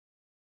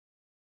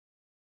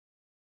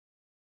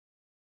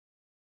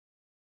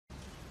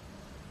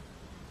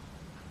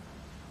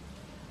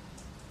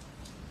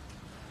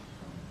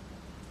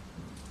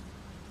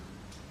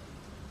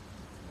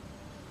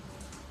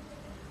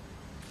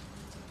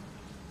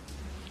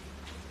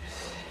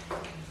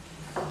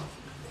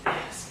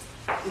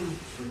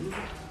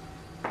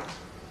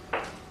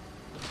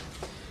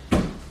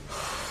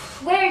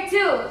Where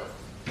to?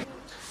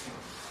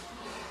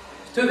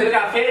 To the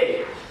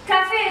cafe.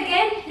 Cafe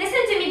again?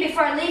 Listen to me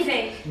before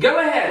leaving. Go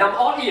ahead, I'm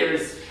all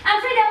ears. I'm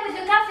fed up with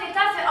the cafe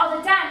all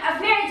the time. I've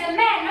married a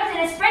man, not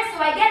an espresso,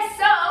 I guess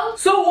so.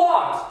 So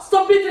what?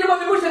 Stop beating about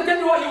the bush and tell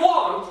me what you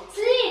want.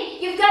 Celine,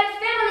 you've got a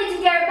family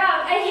to care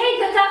about. I hate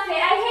the cafe,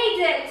 I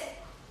hate it.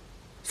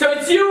 So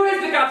it's you who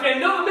is the cafe,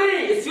 not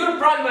me. It's your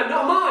problem,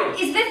 not mine.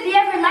 Is this the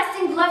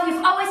everlasting love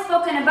you've always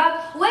spoken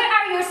about? Where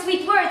are your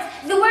sweet words?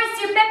 The words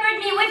you peppered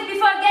me with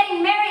before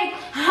getting married.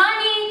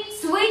 Honey,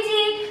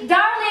 sweetie,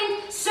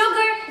 darling,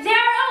 sugar, they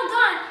are all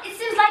gone. It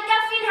seems like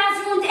caffeine has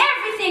ruined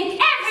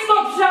everything.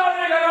 Stop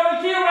shouting, I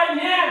don't care right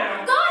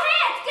now. Go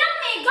ahead, kill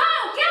me, go,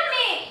 kill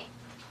me.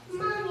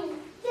 Mommy,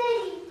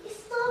 Daddy,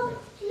 stop,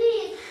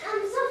 please.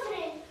 I'm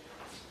suffering.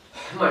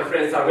 My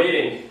friends are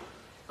waiting.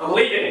 I'm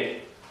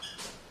leaving.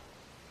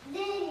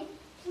 Daddy,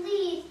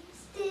 please,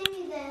 stay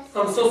with us.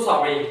 I'm so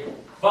sorry.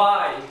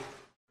 Bye.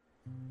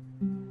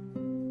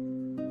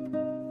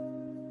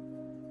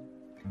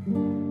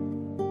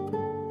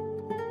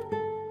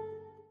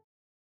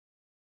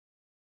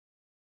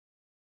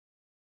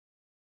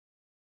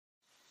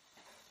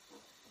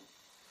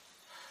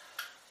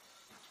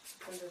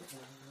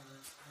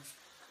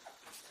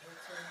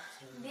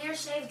 You're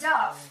shaved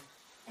off,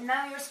 and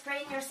now you're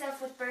spraying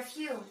yourself with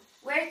perfume.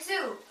 Where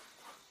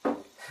to?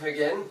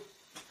 Again?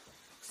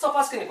 Stop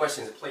asking the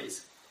questions,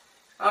 please.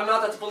 I'm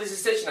not at the police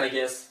station, I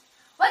guess.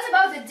 What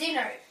about the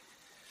dinner?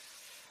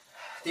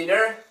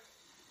 Dinner?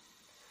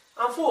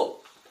 I'm full.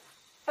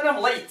 And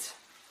I'm late.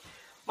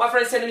 My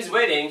friend Selim is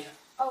waiting.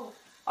 Oh,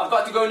 I've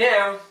got to go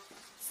now.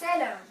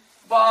 Selim.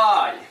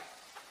 Bye.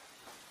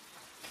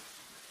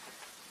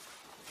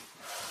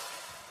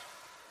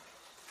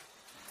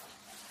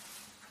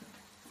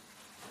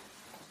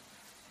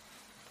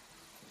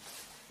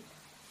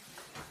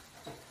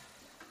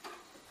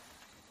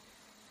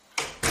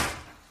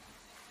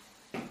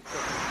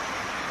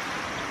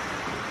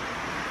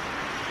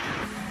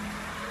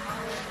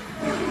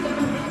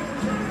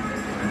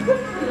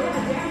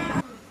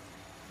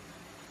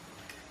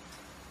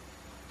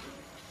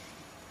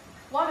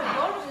 What a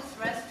gorgeous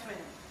restaurant.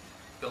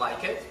 You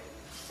like it?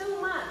 So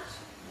much.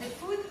 The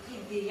food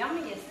is the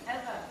yummiest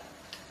ever.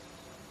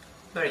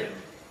 Miriam,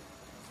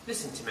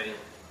 listen to me.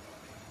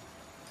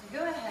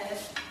 Go ahead.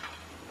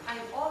 I'm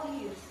all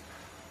ears.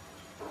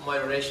 My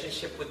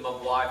relationship with my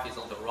wife is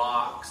on the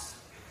rocks.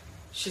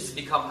 She's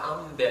become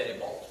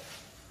unbearable.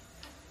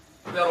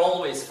 We are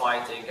always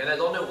fighting, and I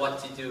don't know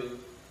what to do.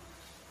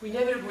 We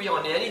never agree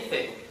on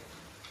anything.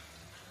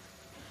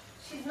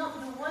 She's not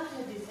the one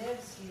who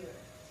deserves you.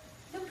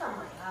 Look at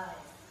my eyes.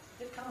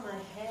 Look at my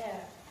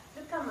hair.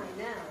 Look at my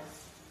nails.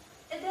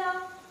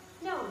 Adele?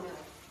 No, no.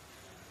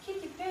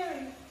 Katy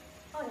Perry?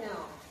 Oh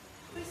no.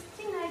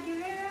 Christina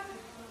Aguilera?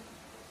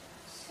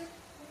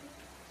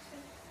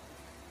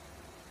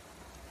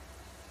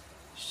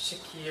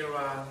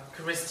 Shakira,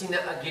 Christina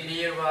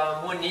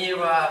Aguilera,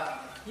 Munira,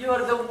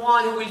 you're the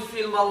one who will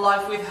fill my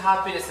life with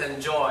happiness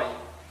and joy.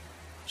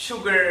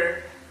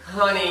 Sugar,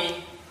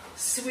 honey,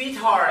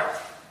 sweetheart,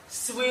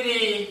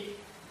 sweetie,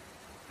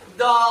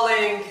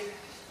 darling.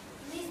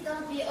 Please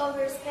don't be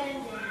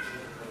overspending.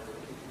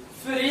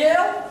 For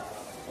real?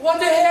 What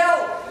the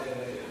hell?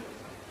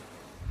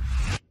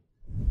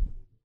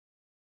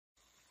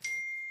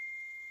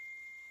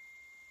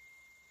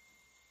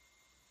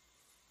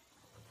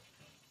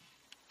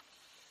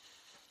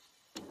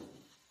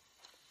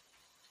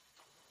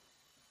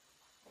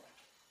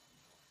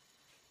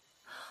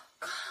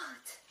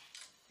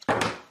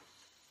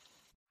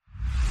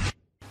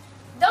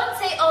 Don't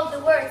say all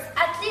the words,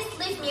 at least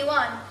leave me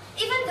one.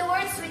 Even the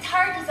word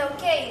sweetheart is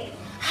okay.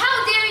 How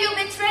dare you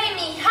betray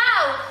me?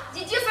 How?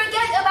 Did you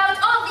forget about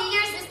all the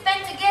years we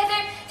spent together?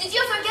 Did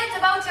you forget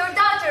about your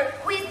daughter,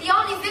 who is the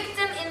only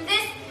victim in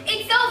this?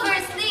 It's over,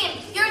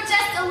 Slim. You're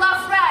just a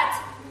love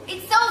rat.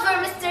 It's over,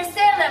 Mr.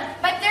 Salem.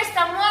 But there's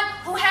someone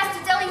who has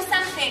to tell you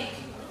something.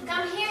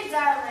 Come here,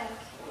 darling.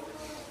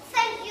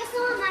 Thank you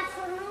so much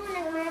for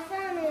ruining my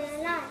family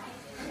life.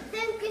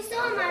 Thank you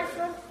so much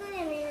for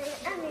putting me in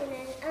Amina.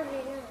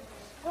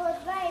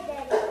 Goodbye,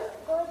 Daddy.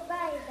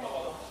 Goodbye,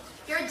 Daddy.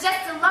 You're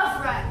just a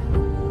love rat.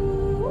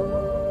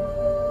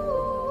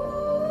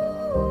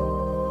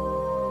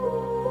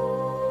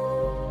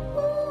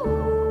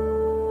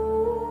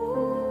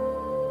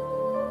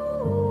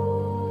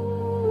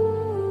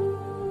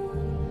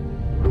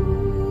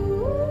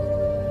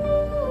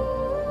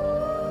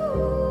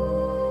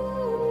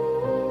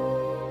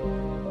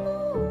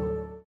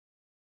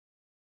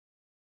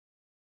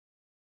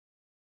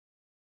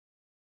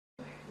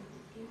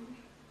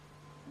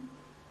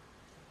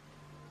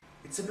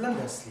 It's a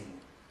blunder, Slim.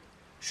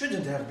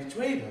 Shouldn't have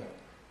betrayed her.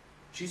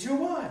 She's your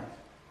wife,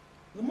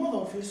 the mother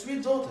of your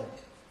sweet daughter.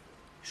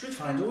 Should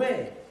find a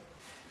way.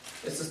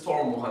 It's a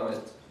storm,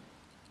 Mohammed.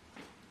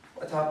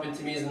 What happened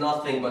to me is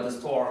nothing but a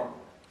storm.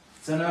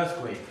 It's an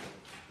earthquake.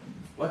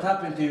 What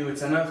happened to you?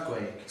 It's an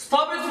earthquake.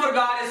 Stop it, for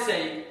God's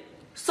sake.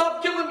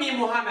 Stop killing me,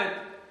 Mohammed.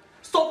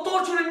 Stop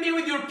torturing me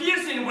with your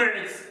piercing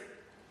words.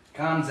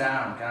 Calm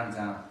down, calm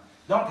down.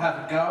 Don't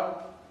have a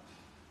go.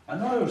 I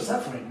know you're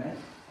suffering, man.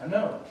 I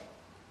know.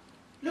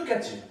 Look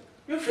at you.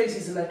 Your face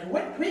is like a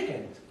wet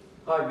weekend.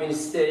 I've been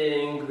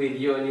staying with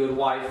you and your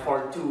wife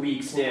for 2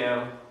 weeks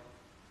now.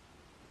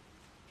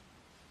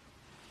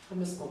 I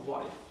miss my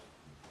wife.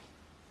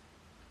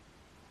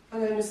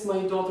 And I miss my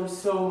daughter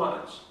so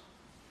much.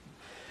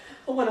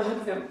 I want to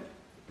hug them.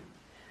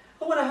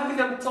 I want to hug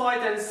them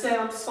tight and say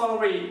I'm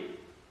sorry.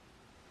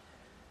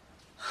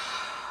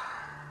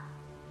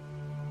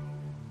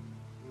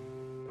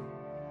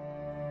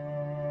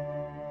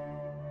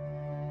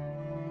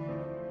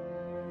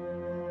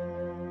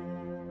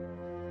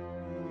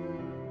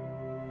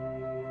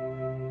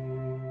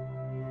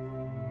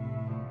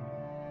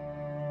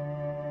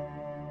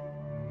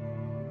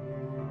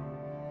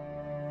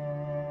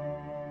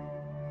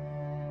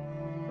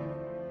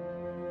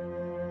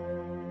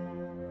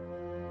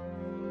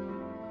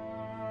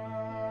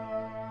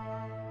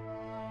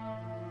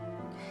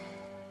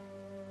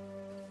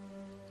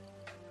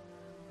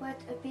 What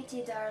a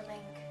pity,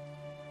 darling.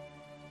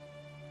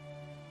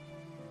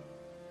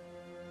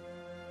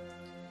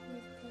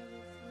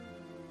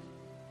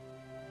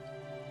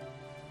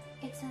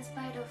 It's in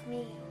spite of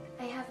me.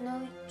 I have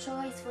no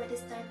choice for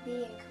this time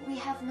being. We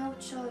have no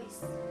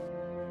choice.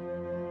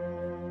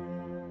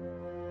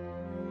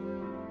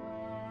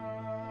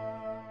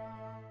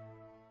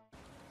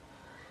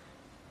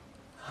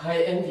 I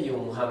envy you,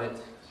 Muhammad.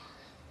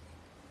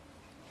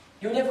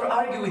 You never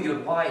argue with your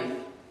wife.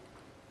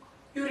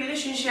 Your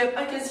relationship,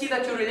 I can see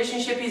that your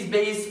relationship is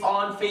based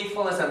on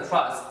faithfulness and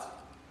trust.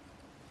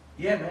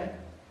 Yeah, man.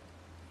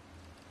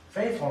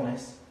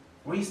 Faithfulness,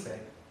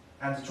 respect,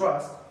 and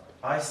trust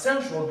are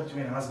essential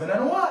between husband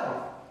and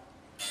wife.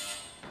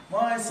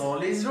 My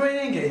soul is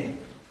ringing.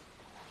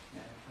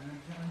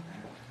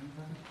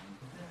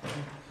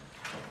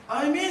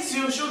 I miss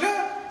you,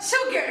 sugar.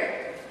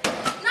 Sugar!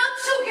 Not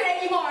sugar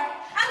anymore!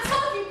 I'm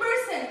salty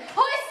person!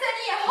 Who is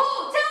Sania? Who?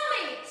 Tell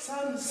me!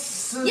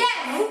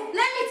 Yes!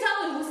 Let me tell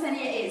you who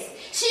Sania is.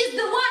 She's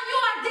the one you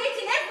are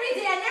dating every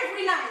day and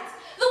every night.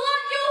 The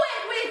one you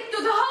went with to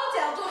the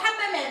hotel to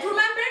Hammamet,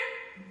 remember?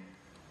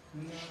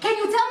 Can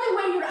you tell me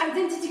where your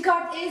identity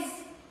card is?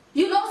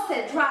 You lost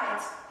it,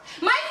 right?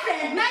 My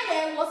friend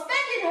Maya was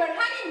spending her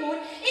honeymoon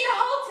in a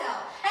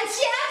hotel and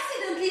she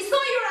accidentally saw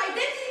your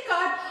identity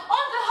card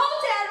on the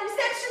hotel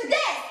reception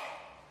desk.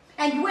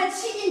 And when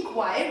she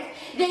inquired,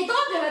 they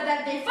told her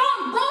that they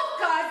found both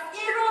cards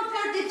in room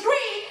 33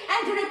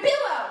 under a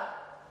pillow.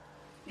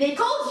 They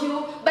called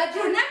you, but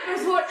your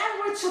numbers were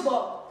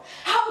unreachable.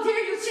 How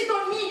dare you cheat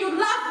on me, you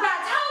love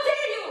rat? How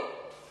dare you?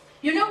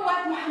 You know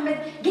what, Muhammad?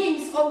 Game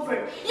is over.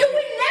 You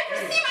will never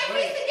see my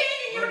face again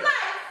in your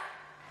life.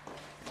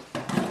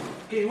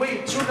 Okay,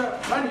 wait, sugar,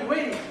 honey,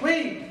 wait.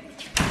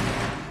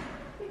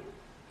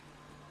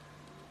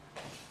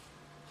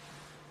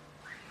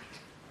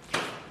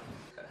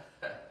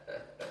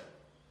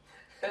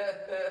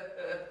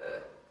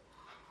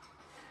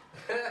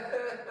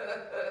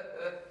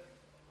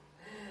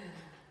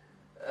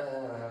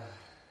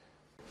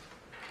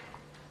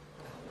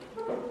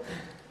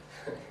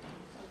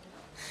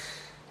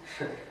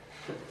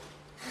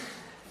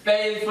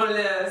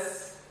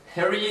 Faithfulness,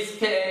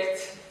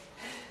 respect,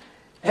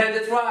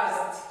 and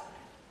trust.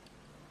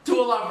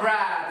 Two love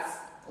rats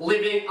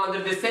living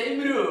under the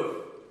same roof.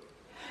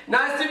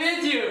 Nice to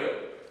meet you.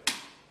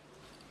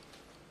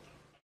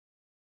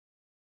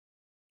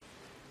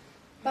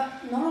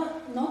 But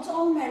not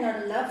all men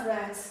are love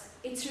rats.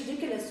 It's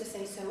ridiculous to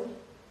say so.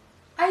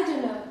 I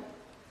don't know.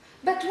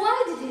 But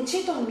why did he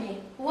cheat on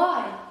me?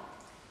 Why?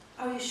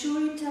 Are you sure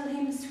you tell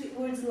him sweet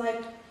words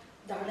like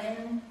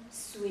darling,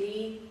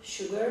 sweetie,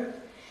 sugar?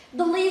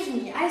 Believe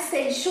me, I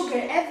say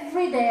sugar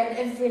every day and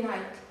every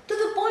night. To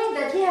the point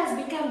that he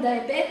has become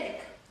diabetic.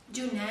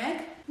 Do you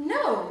nag?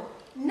 No,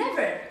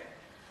 never.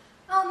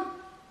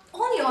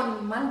 Only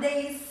on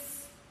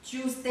Mondays,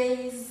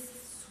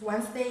 Tuesdays,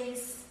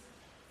 Wednesdays,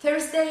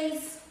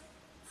 Thursdays,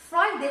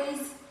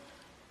 Fridays,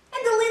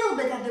 and a little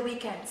bit at the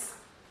weekends.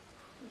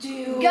 Do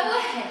you... Go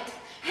ahead,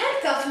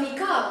 handcuff me,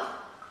 cop.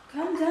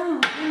 Calm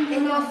down.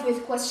 Enough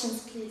with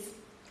questions, please.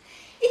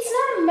 It's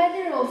not a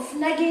matter of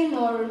nagging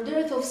or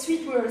dearth of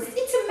sweet words.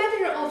 It's a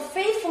matter of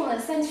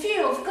faithfulness and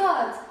fear of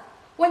God.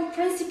 When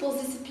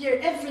principles disappear,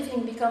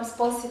 everything becomes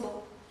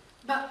possible.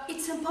 But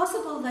it's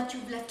impossible that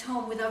you've left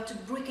home without a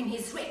brick in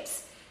his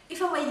ribs.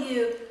 If I were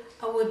you,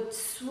 I would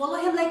swallow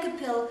him like a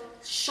pill,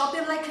 chop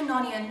him like an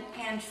onion,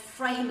 and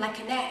fry him like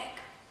an egg.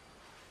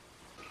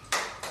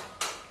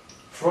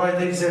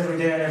 Fried eggs every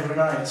day and every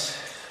night.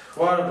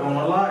 What a bone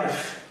of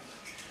life.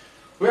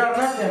 We are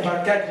nothing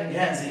but catching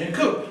hands in a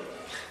coop.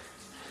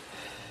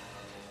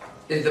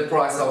 It's the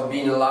price of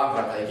being a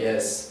lover, I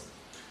guess.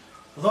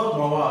 Without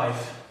my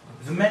wife,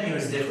 the menu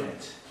is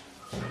different.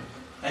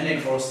 An egg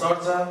for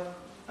starter,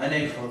 an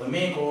egg for the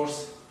main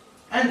course,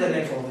 and an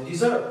egg for the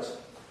dessert.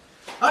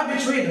 I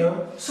betrayed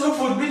her, so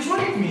food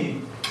betrayed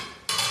me.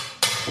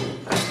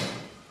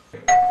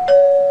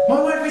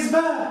 My wife is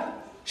back.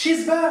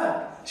 She's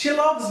back. She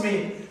loves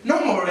me.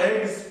 No more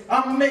eggs.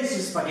 I miss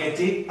you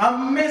spaghetti.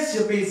 I miss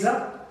you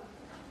pizza.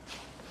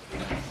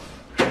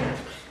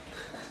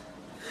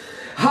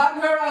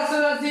 her as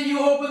soon as you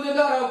open the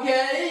door,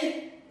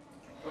 okay?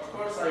 Of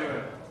course I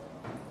will.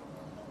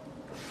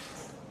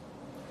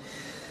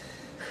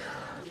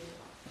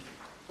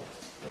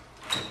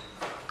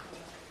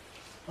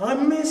 I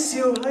miss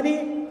you,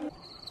 honey.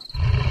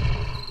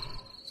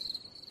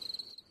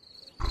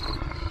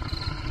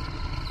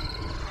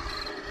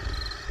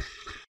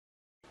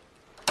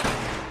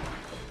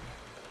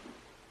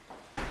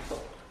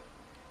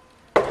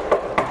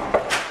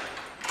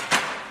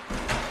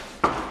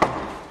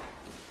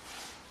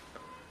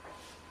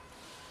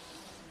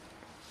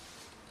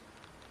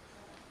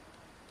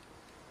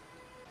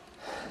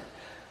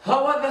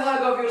 How about the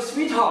hug of your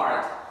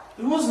sweetheart?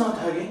 It was not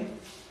hugging.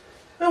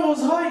 It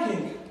was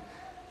hiking.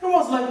 It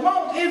was like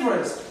Mount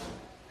Everest.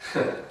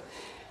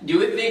 Do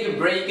you think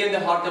breaking the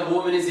heart of a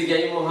woman is a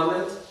game,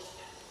 Mohammed?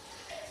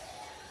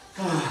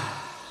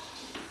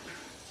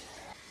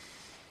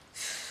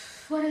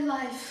 What a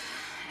life.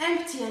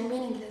 Empty and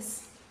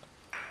meaningless.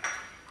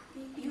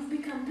 You've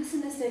become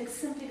pessimistic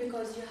simply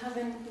because you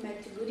haven't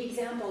met a good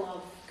example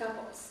of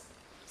couples.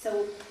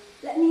 So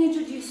let me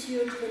introduce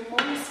you to the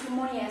most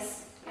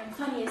harmonious and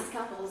funniest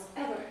couples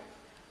ever.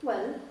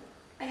 Well,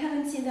 I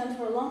haven't seen them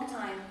for a long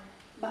time,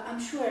 but I'm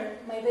sure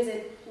my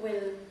visit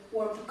will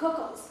warm the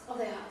cockles of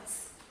their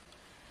hearts.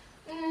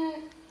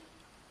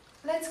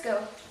 Let's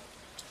go.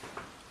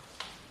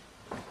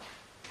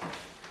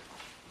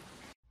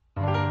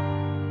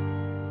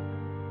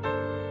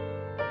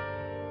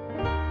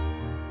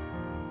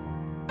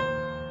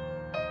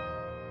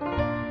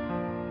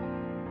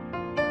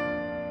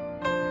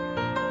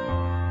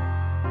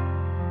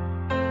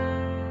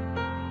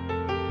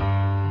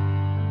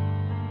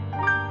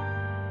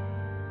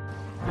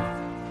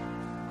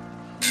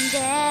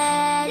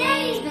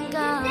 Daddy's been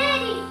gone.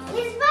 Daddy,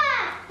 he's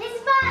back.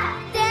 He's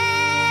back.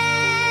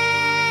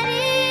 Daddy,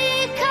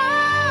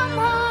 come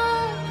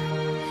home.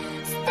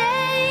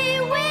 Stay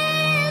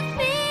with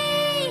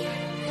me.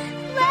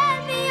 Let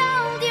me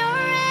hold your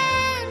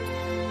hand.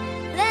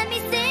 Let me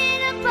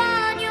sit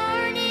upon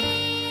your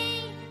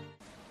knee.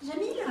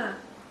 Jamila,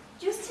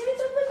 do you still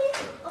with me?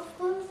 Of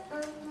course,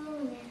 Aunt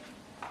Mona.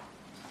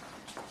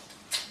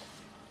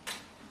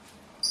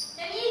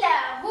 Jamila,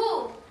 who?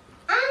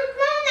 Aunt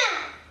Mona.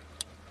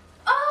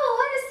 Oh,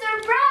 what a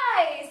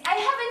surprise! I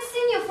haven't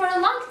seen you for a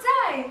long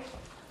time.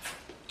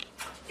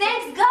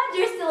 Thanks God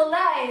you're still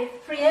alive.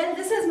 Friel,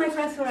 this is my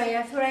friend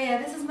Thuraya.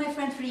 Thuraya, this is my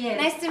friend Friel.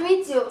 Nice to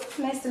meet you.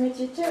 Nice to meet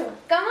you too.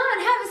 Come on,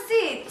 have a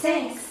seat.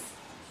 Thanks.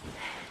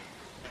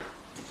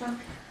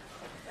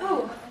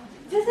 Oh,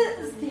 this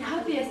is the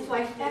happiest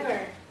wife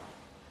ever.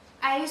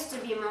 I used to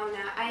be,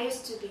 Mona. I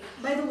used to be.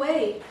 By the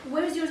way,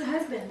 where's your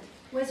husband?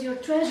 Where's your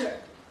treasure?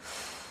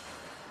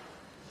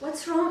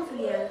 What's wrong,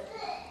 Friel?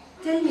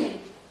 Tell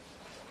me.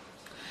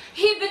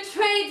 He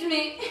betrayed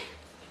me.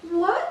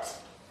 What?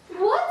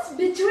 What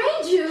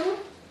betrayed you?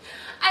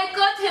 I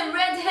caught him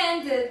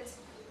red-handed.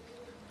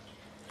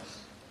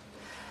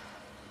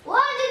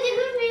 Why did you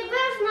give me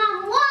birth,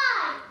 Mom?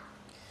 Why?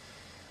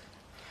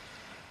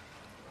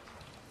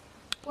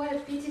 What a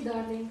pity,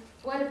 darling.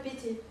 What a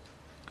pity.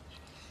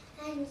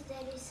 Thanks,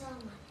 Daddy, so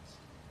much.